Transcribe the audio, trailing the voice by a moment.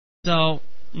So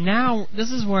now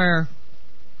this is where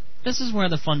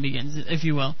the fun begins, if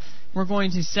you will. We're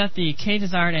going to set the K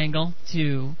desired angle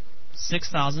to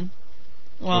 6,000.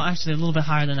 Well, actually a little bit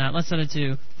higher than that. Let's set it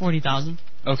to 40,000.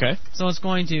 Okay. So it's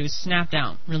going to snap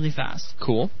down really fast.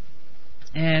 Cool.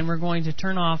 And we're going to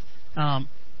turn off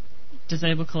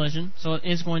disable collision, so it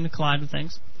is going to collide with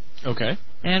things. Okay.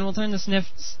 And we'll turn the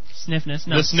stiffness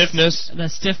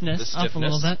up a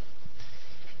little bit.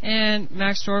 And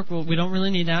max torque, well, we don't really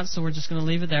need that, so we're just going to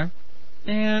leave it there.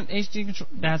 And HD control,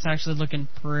 that's actually looking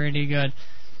pretty good.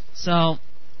 So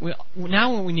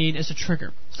now what we need is a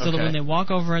trigger, so that when they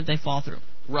walk over it, they fall through.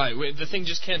 Right. The thing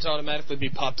just can't automatically be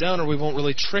popped down, or we won't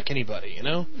really trick anybody, you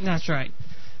know? That's right.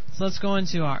 So let's go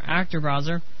into our actor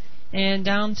browser, and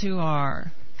down to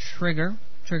our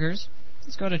triggers.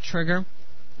 Let's go to trigger,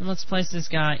 and let's place this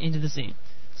guy into the scene.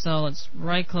 So let's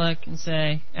right-click and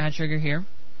say add trigger here.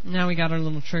 Now we got our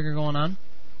little trigger going on.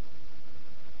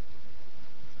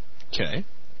 Okay.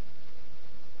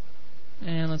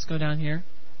 And let's go down here.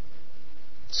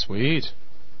 Sweet.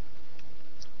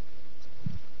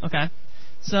 Okay.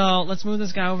 So let's move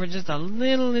this guy over just a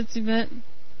little itsy bit.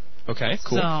 Okay,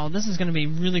 cool. So this is going to be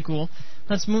really cool.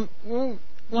 Let's move.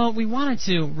 Well, we want it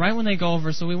to right when they go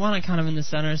over, so we want it kind of in the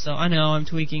center. So I know I'm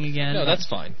tweaking again. No, that's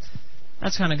fine.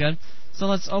 That's kind of good. So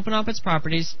let's open up its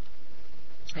properties.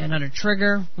 And under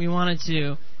trigger, we want it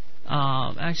to,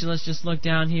 actually let's just look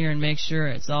down here and make sure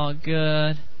it's all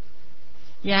good.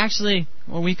 Yeah, actually,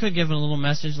 well, we could give it a little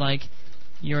message like,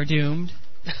 you're doomed.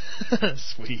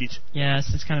 Sweet.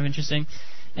 Yes, it's kind of interesting.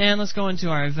 And let's go into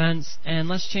our events, and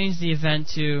let's change the event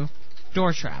to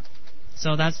door trap.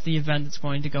 So that's the event that's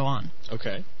going to go on.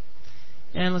 Okay.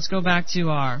 And let's go back to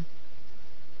our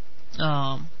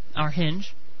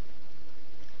Hinge.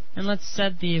 And let's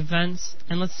set the events,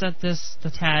 and let's set the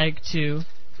tag to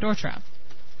door trap.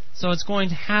 So it's going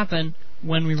to happen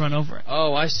when we run over it.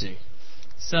 Oh, I see.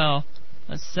 So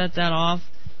let's set that off,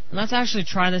 and let's actually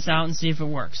try this out and see if it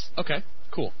works. Okay,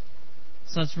 cool.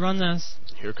 So let's run this.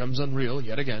 Here comes Unreal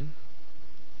yet again.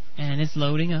 And it's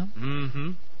loading up.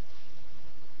 Mm-hmm.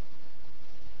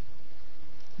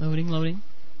 Loading.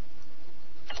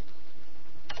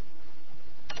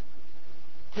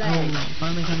 Oh,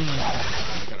 finally coming in.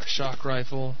 Got a shock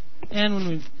rifle. And when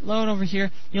we load over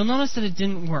here, you'll notice that it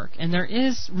didn't work, and there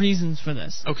is reasons for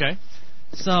this. Okay.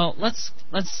 So let's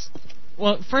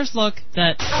first look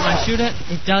that when I shoot it,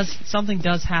 something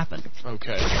does happen.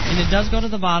 Okay. And it does go to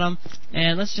the bottom,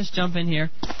 and let's just jump in here.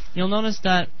 You'll notice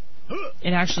that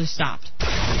it actually stopped.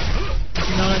 If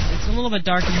you notice, it's a little bit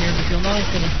dark in here, but you'll notice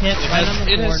that it hit right on the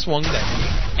board. It has swung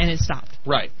down. And it stopped.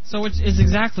 Right. So which is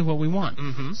exactly what we want.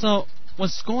 Mm-hmm. So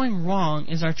what's going wrong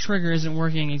is our trigger isn't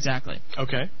working exactly.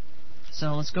 Okay.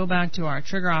 So let's go back to our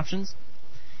trigger options,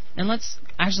 and let's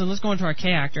go into our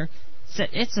K actor,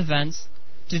 set its events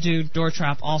to do door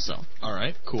trap also. All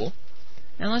right, cool.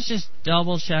 And let's just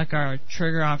double check our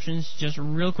trigger options just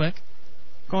real quick.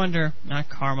 Go under not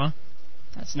karma,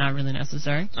 that's not really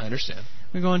necessary. I understand.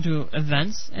 We go into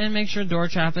events and make sure door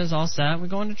trap is all set. We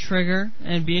go into trigger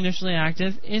and be initially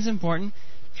active is important.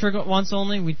 Trigger once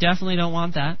only, we definitely don't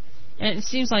want that. And it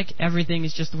seems like everything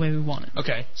is just the way we want it.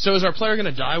 Okay. So is our player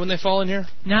going to die when they fall in here?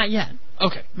 Not yet.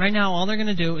 Okay. Right now, all they're going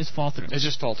to do is fall through. It's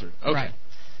just fall through. Okay. Right.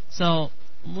 So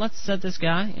let's set this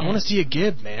guy. I want to see a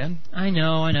gib, man. I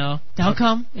know. They'll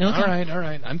come. It'll come. All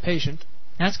right. I'm patient.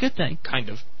 That's a good thing. Kind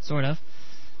of. Sort of.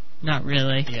 Not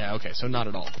really. Yeah, okay. So not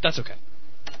at all. But that's okay.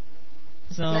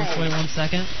 So let's wait 1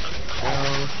 second.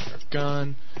 Our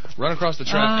gun. Run across the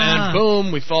trap, and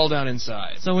boom, we fall down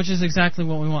inside. So which is exactly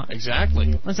what we want.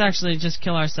 Exactly. Let's actually just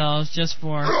kill ourselves just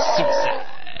for suicide.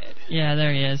 Yeah,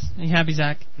 there he is. Are you happy,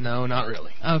 Zach? No, not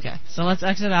really. Okay, so let's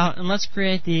exit out and let's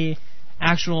create the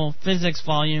actual physics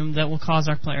volume that will cause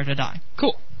our player to die.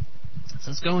 Cool.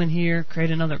 So let's go in here,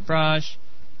 create another brush,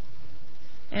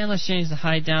 and let's change the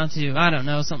height down to, I don't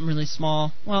know, something really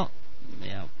small. Well,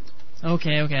 yeah.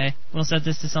 Okay. We'll set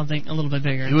this to something a little bit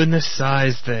bigger. Doing this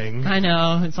size thing. I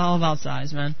know. It's all about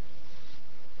size, man.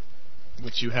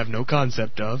 Which you have no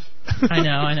concept of. I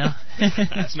know.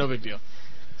 That's no big deal.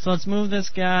 So let's move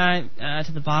this guy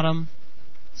to the bottom.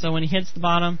 So when he hits the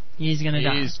bottom, he's going to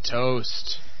die. He's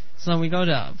toast. So we go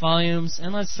to volumes,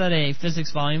 and let's set a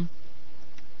physics volume.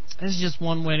 This is just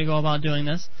one way to go about doing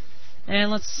this.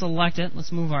 And let's select it.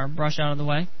 Let's move our brush out of the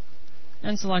way.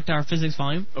 And select our physics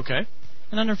volume. Okay.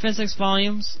 And under physics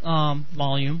volumes,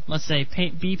 let's say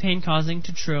be pain causing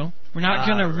to true. We're not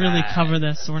going to really cover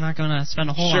this, so we're not going to spend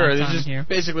a whole lot of time here.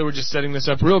 Basically, we're just setting this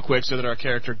up real quick so that our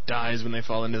character dies when they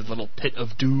fall into the little pit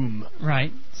of doom.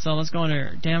 Right. So let's go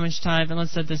under damage type, and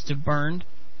let's set this to burned.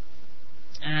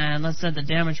 And let's set the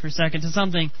damage per second to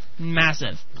something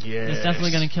massive. Yes. It's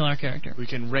definitely going to kill our character. We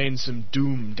can rain some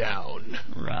doom down.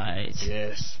 Right.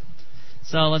 Yes.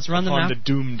 So let's run the map. On the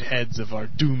doomed heads of our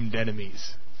doomed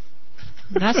enemies.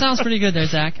 That sounds pretty good there,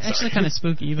 Zach. Actually kind of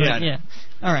spooky, but yeah.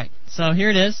 Alright, so here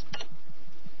it is.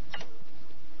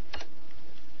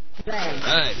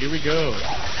 Alright, here we go.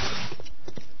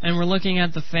 And we're looking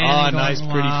at the fan. Ah, and going, nice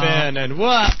pretty fan, and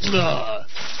what?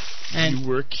 And you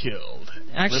were killed.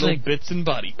 Actually, little bits and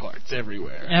body parts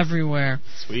everywhere. Everywhere.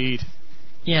 Sweet.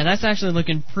 Yeah, that's actually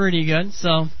looking pretty good.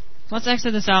 So let's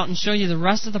exit this out and show you the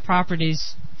rest of the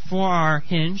properties for our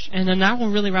hinge, and then that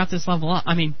will really wrap this level up.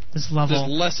 I mean, this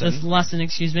lesson,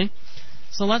 excuse me.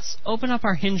 So let's open up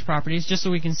our hinge properties just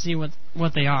so we can see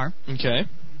what they are. Okay.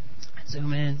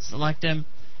 Zoom in, select them.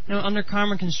 You know, under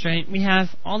Karma Constraint, we have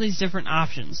all these different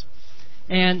options.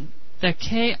 And the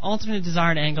K alternate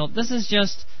desired angle, this is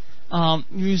just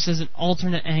used as an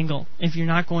alternate angle if you're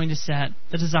not going to set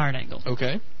the desired angle.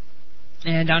 Okay.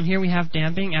 And down here we have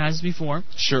damping as before.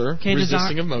 Sure,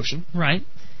 resisting of motion. Right.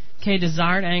 K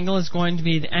desired angle is going to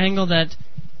be the angle that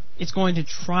it's going to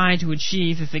try to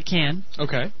achieve if it can.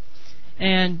 Okay.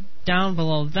 And down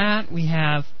below that we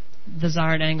have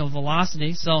desired angle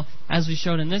velocity. So as we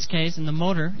showed in this case, in the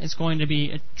motor, it's going to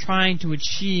be trying to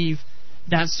achieve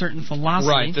that certain velocity.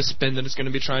 Right, the spin that it's going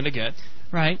to be trying to get.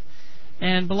 Right.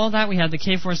 And below that we have the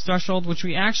K-force threshold, which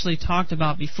we actually talked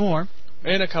about before.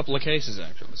 In a couple of cases,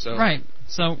 actually. So. Right.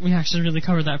 So we actually really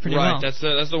covered that pretty well. Right,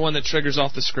 that's the one that triggers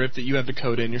off the script that you have to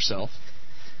code in yourself.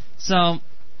 So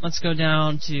let's go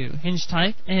down to hinge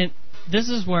type, and this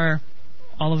is where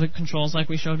all of it controls like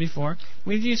we showed before.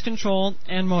 We've used control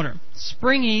and motor.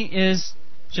 Springy is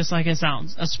just like it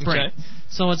sounds, a spring. Okay.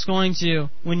 So it's going to,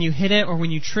 when you hit it or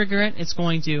when you trigger it, it's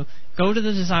going to go to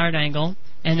the desired angle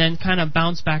and then kind of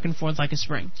bounce back and forth like a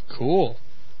spring. Cool.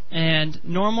 And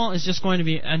normal is just going to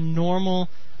be a normal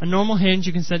hinge.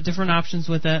 You can set different options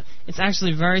with it. It's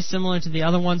actually very similar to the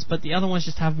other ones, but the other ones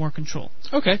just have more control.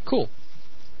 Okay, cool.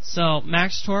 So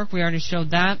max torque, we already showed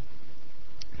that.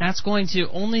 That's going to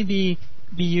only be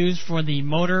used for the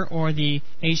motor or the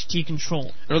HT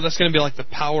control. No, that's going to be like the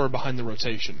power behind the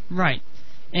rotation. Right.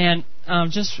 And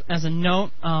just as a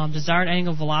note, desired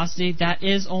angle velocity, that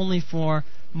is only for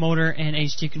motor and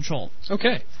HT control.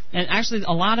 Okay. And actually,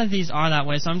 a lot of these are that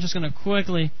way, so I'm just going to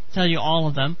quickly tell you all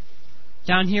of them.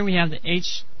 Down here we have the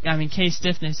K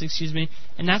stiffness,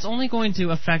 and that's only going to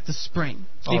affect the spring.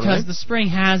 Because the spring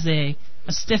has a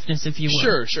stiffness, if you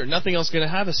will. Sure. Nothing else is going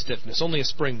to have a stiffness. Only a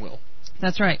spring will.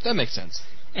 That's right. That makes sense.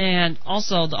 And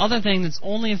also, the other thing that's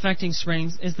only affecting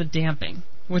springs is the damping,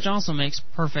 which also makes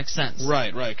perfect sense.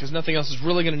 Right, because nothing else is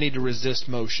really going to need to resist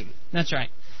motion. That's right.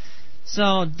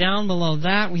 So down below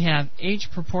that we have H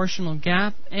proportional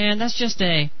gap, and that's just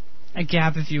a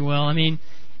gap, if you will. I mean,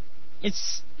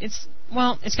 it's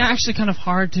actually kind of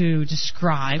hard to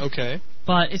describe. Okay.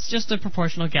 But it's just a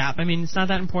proportional gap. I mean, it's not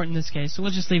that important in this case, so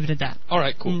we'll just leave it at that. All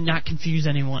right, cool. Not confuse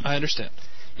anyone. I understand.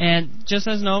 And just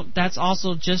as a note, that's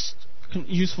also just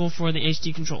useful for the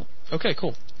HT control. Okay,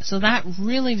 cool. So that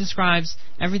really describes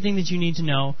everything that you need to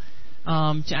know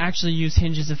to actually use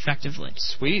hinges effectively.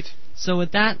 Sweet. So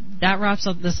with that wraps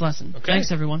up this lesson. Okay.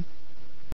 Thanks, everyone.